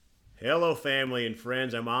Hello, family and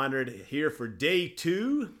friends. I'm honored here for day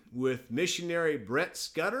 2 with missionary Brett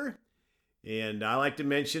Scudder. And I like to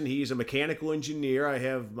mention he's a mechanical engineer. I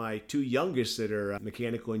have my 2 youngest that are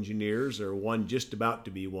mechanical engineers, or one just about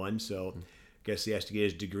to be one. So I guess he has to get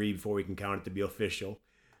his degree before we can count it to be official.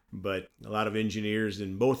 But a lot of engineers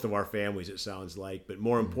in both of our families, it sounds like. But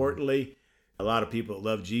more importantly, a lot of people that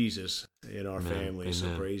love Jesus in our family. So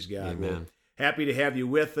praise God. Well, happy to have you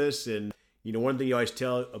with us. And one thing you always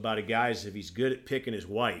tell about a guy is if he's good at picking his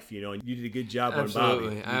wife, and you did a good job on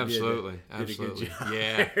Bobby. Absolutely. Did a good job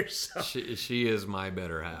Yeah. there, so. She is my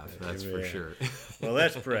better half. That's for sure. Well,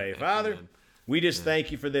 let's pray. Father, we just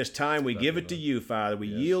thank you for this time. We give it to you, Father. We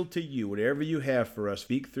yield to you. Whatever you have for us,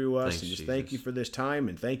 speak through us. Thanks, and just Jesus. thank you for this time,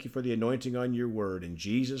 and thank you for the anointing on your word. In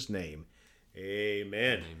Jesus' name,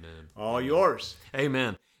 amen. Amen. All yours.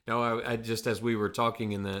 Amen. No, I just, as we were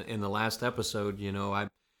talking in the last episode,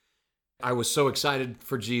 I was so excited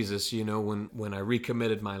for Jesus, when I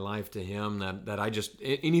recommitted my life to him, that I just,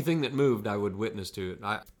 anything that moved, I would witness to it.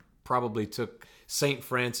 I probably took St.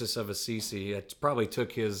 Francis of Assisi, it probably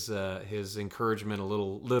took his encouragement a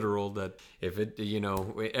little literal, that if it,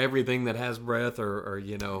 everything that has breath or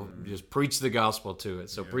just preach the gospel to it.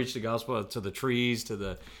 So preach the gospel to the trees, to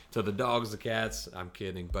the dogs, the cats. I'm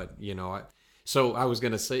kidding, but so I was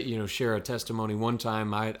going to say, share a testimony. One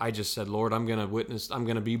time I just said, Lord, I'm going to witness, I'm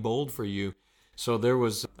going to be bold for you. So there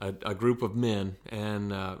was a group of men,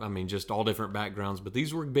 and just all different backgrounds, but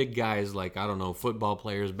these were big guys, like, I don't know, football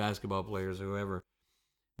players, basketball players, whoever,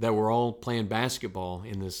 that were all playing basketball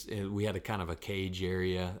in this. We had a kind of a cage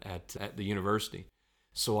area at the university.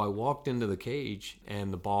 So I walked into the cage,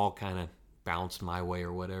 and the ball kind of bounced my way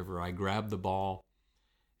or whatever. I grabbed the ball,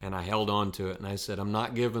 and I held on to it, and I said, I'm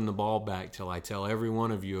not giving the ball back till I tell every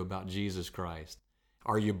one of you about Jesus Christ.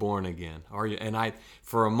 Are you born again? Are you? And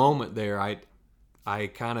for a moment there, I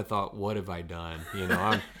kind of thought, what have I done?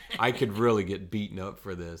 I could really get beaten up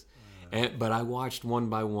for this. But I watched one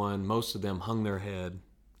by one. Most of them hung their head.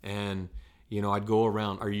 And, I'd go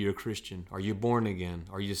around, are you a Christian? Are you born again?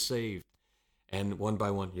 Are you saved? And one by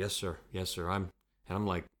one, yes, sir. Yes, sir. I'm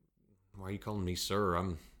like, why are you calling me sir?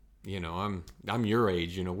 I'm your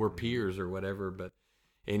age, we're peers or whatever. But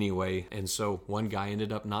anyway, and so one guy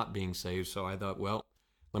ended up not being saved. So I thought, well,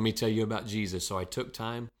 let me tell you about Jesus. So I took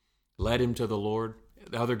time, led him to the Lord.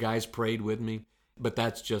 The other guys prayed with me, but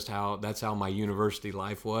that's how my university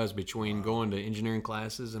life was. Between going to engineering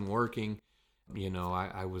classes and working,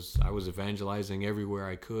 I was evangelizing everywhere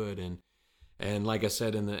I could. And like I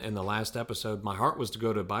said in the last episode, my heart was to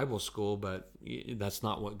go to Bible school, but that's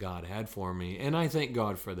not what God had for me. And I thank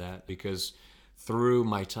God for that, because through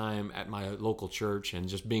my time at my local church and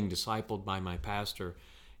just being discipled by my pastor,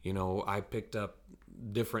 I picked up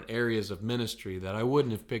different areas of ministry that I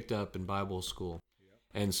wouldn't have picked up in Bible school.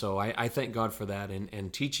 And so I thank God for that,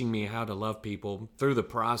 and teaching me how to love people through the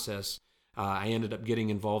process. I ended up getting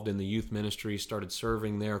involved in the youth ministry, started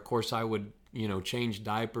serving there. Of course, I would, change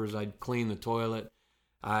diapers. I'd clean the toilet.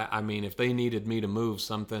 If they needed me to move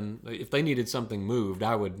something, if they needed something moved,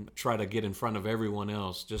 I would try to get in front of everyone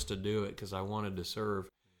else just to do it, because I wanted to serve.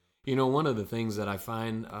 One of the things that I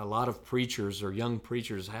find a lot of preachers or young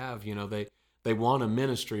preachers have, they want a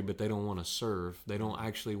ministry, but they don't want to serve. They don't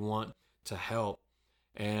actually want to help.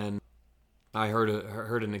 And I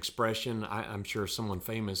heard an expression. I'm sure someone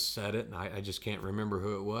famous said it, and I just can't remember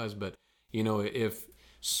who it was. But, if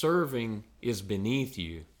serving is beneath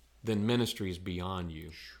you, then ministry is beyond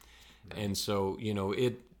you. And so,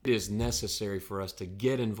 it is necessary for us to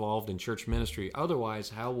get involved in church ministry. Otherwise,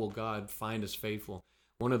 how will God find us faithful?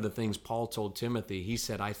 One of the things Paul told Timothy, he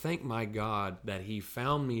said, I thank my God that he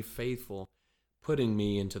found me faithful, putting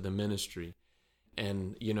me into the ministry.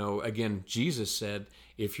 And, again, Jesus said,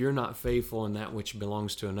 if you're not faithful in that which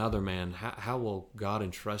belongs to another man, how will God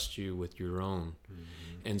entrust you with your own?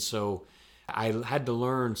 Mm-hmm. And so I had to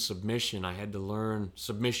learn submission. I had to learn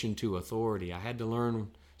submission to authority. I had to learn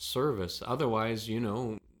service. Otherwise,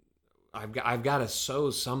 I've got to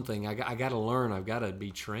sow something. I got to learn. I've got to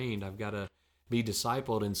be trained. I've got to be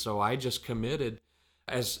discipled. And so I just committed.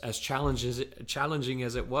 As challenging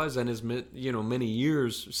as it was, and as many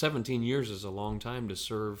years, 17 years is a long time to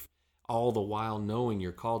serve, all the while knowing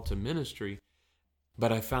you're called to ministry.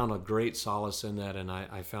 But I found a great solace in that, and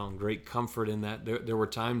I found great comfort in that. There were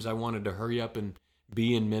times I wanted to hurry up and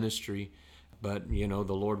be in ministry, but the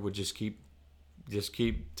Lord would just keep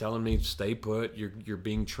telling me, stay put. You're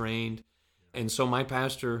being trained. And so my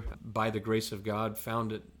pastor, by the grace of God,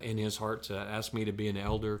 found it in his heart to ask me to be an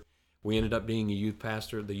elder. We ended up being the youth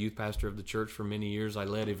pastor of the church for many years. I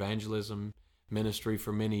led evangelism ministry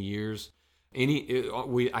for many years.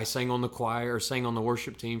 I sang on the choir, or sang on the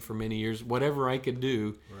worship team for many years. Whatever I could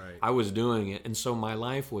do, Right. I was doing it. And so my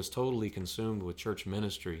life was totally consumed with church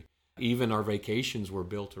ministry. Even our vacations were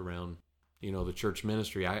built around, the church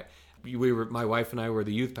ministry. My wife and I were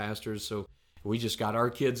the youth pastors, so we just got our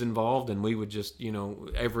kids involved, and we would just,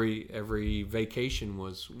 every vacation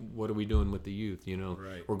was, what are we doing with the youth?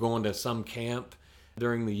 Right. We're going to some camp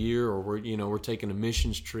during the year, or we're taking a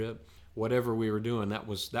missions trip. Whatever we were doing, that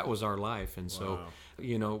was our life. And so,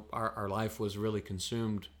 Wow. our life was really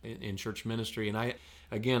consumed in church ministry. And I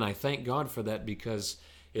thank God for that, because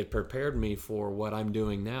it prepared me for what I'm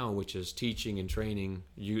doing now, which is teaching and training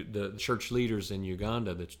the church leaders in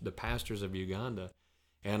Uganda, the pastors of Uganda.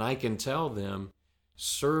 And I can tell them,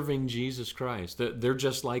 serving Jesus Christ, they're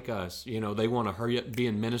just like us. They want to hurry up, be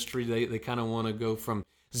in ministry. They kind of want to go from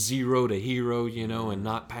zero to hero, and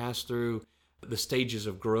not pass through the stages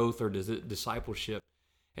of growth or discipleship.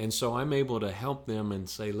 And so I'm able to help them and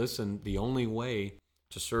say, listen, the only way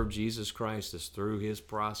to serve Jesus Christ is through his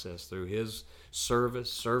process, through his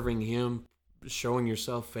service, serving him, showing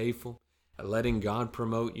yourself faithful, letting God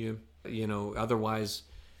promote you. Otherwise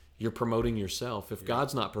you're promoting yourself. If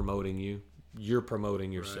God's not promoting you, you're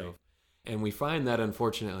promoting yourself. Right. And we find that,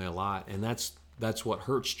 unfortunately, a lot. And that's what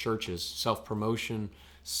hurts churches: self-promotion,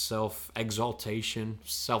 self-exaltation,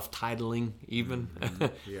 self-titling even,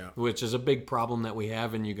 which is a big problem that we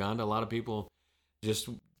have in Uganda. A lot of people just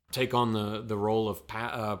take on the role of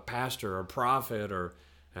pastor or prophet, or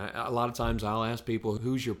a lot of times I'll ask people,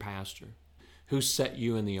 who's your pastor? Who set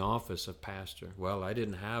you in the office of pastor? Well, I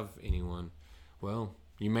didn't have anyone. Well,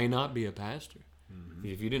 you may not be a pastor.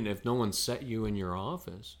 Mm-hmm. If no one set you in your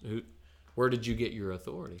office, where did you get your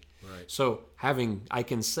authority? Right. So I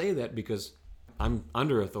can say that because I'm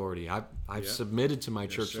under authority. I've submitted to my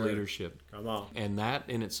church leadership. Come on. And that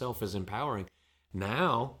in itself is empowering.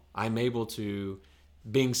 Now I'm able to,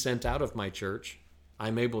 being sent out of my church,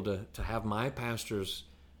 I'm able to have my pastor's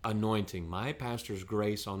anointing, my pastor's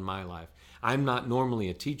grace on my life. I'm not normally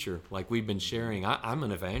a teacher like we've been sharing. I'm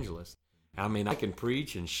an evangelist. I mean, I can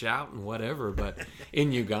preach and shout and whatever, but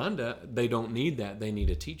in Uganda, they don't need that. They need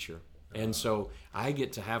a teacher. And so I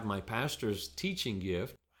get to have my pastor's teaching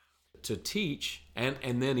gift to teach, and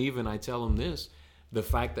then even I tell them this, the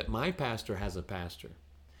fact that my pastor has a pastor.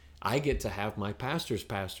 I get to have my pastor's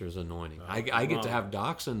anointing. I get to have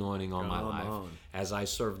Doc's anointing on my life as I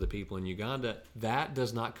serve the people in Uganda. That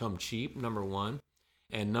does not come cheap, number one.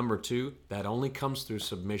 And number two, that only comes through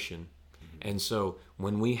submission. And so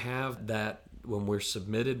when we have that, when we're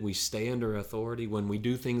submitted, we stay under authority. When we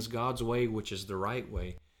do things God's way, which is the right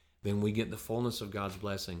way, then we get the fullness of God's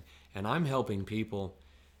blessing. And I'm helping people.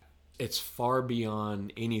 It's far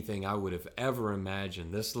beyond anything I would have ever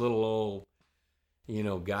imagined. This little old,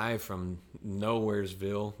 guy from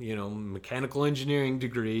Nowheresville, mechanical engineering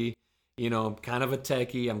degree, I'm kind of a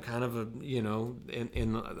techie. I'm kind of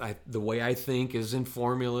the way I think is in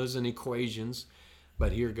formulas and equations.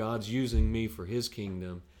 But here God's using me for his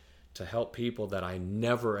kingdom to help people that I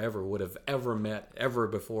never, ever would have ever met ever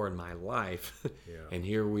before in my life. Yeah. And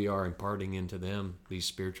here we are imparting into them these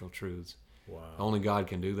spiritual truths. Wow. Only God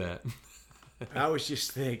can do that. I was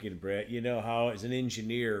just thinking, Brett, how as an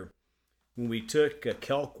engineer, when we took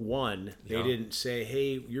Kelk 1, they didn't say,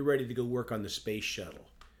 hey, you're ready to go work on the space shuttle.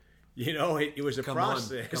 It was a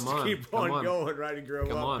process to keep on going, right, and grow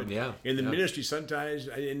up. In the ministry sometimes,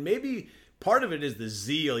 and maybe part of it is the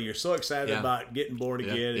zeal. You're so excited about getting born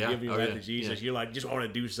again and giving your life to Jesus. You're like, just want to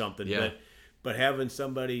do something. Yeah. But having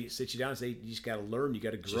somebody sit you down and say, you just got to learn, you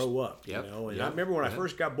got to grow up. And I remember when I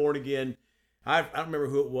first got born again, I don't remember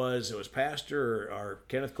who it was. It was Pastor or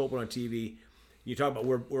Kenneth Copeland on TV. You talk about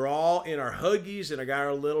we're all in our Huggies and I got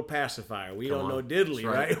our little pacifier. We don't know diddly,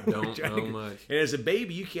 right? Don't know much. And as a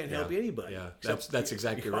baby, you can't help anybody. Yeah, that's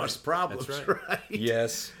exactly right. Problems, that's right?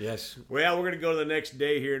 Yes. Well, we're going to go to the next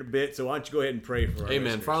day here in a bit, so why don't you go ahead and pray for us.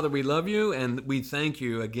 Amen. Father, we love you, and we thank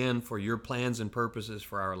you again for your plans and purposes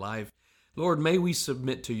for our life. Lord, may we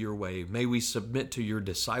submit to your way. May we submit to your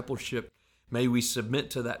discipleship. May we submit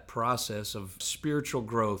to that process of spiritual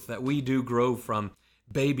growth, that we do grow from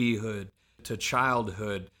babyhood to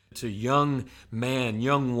childhood, to young man,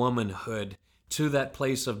 young womanhood, to that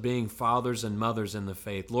place of being fathers and mothers in the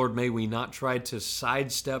faith. Lord, may we not try to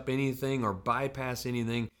sidestep anything or bypass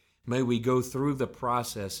anything. May we go through the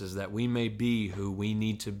processes that we may be who we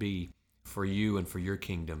need to be for you and for your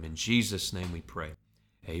kingdom. In Jesus' name we pray.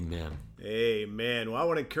 Amen. Amen. Well, I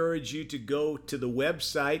want to encourage you to go to the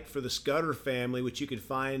website for the Scudder family, which you can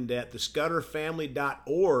find at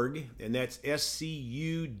thescudderfamily.org, and that's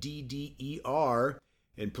SCUDDER.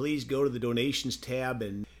 And please go to the donations tab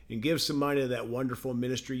and and give some money to that wonderful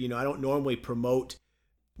ministry. You know, I don't normally promote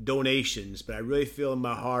donations, but I really feel in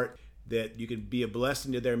my heart that you could be a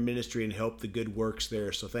blessing to their ministry and help the good works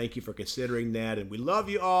there. So thank you for considering that. And we love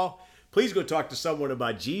you all. Please go talk to someone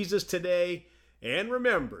about Jesus today. And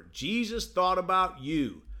remember, Jesus thought about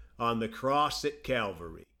you on the cross at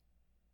Calvary.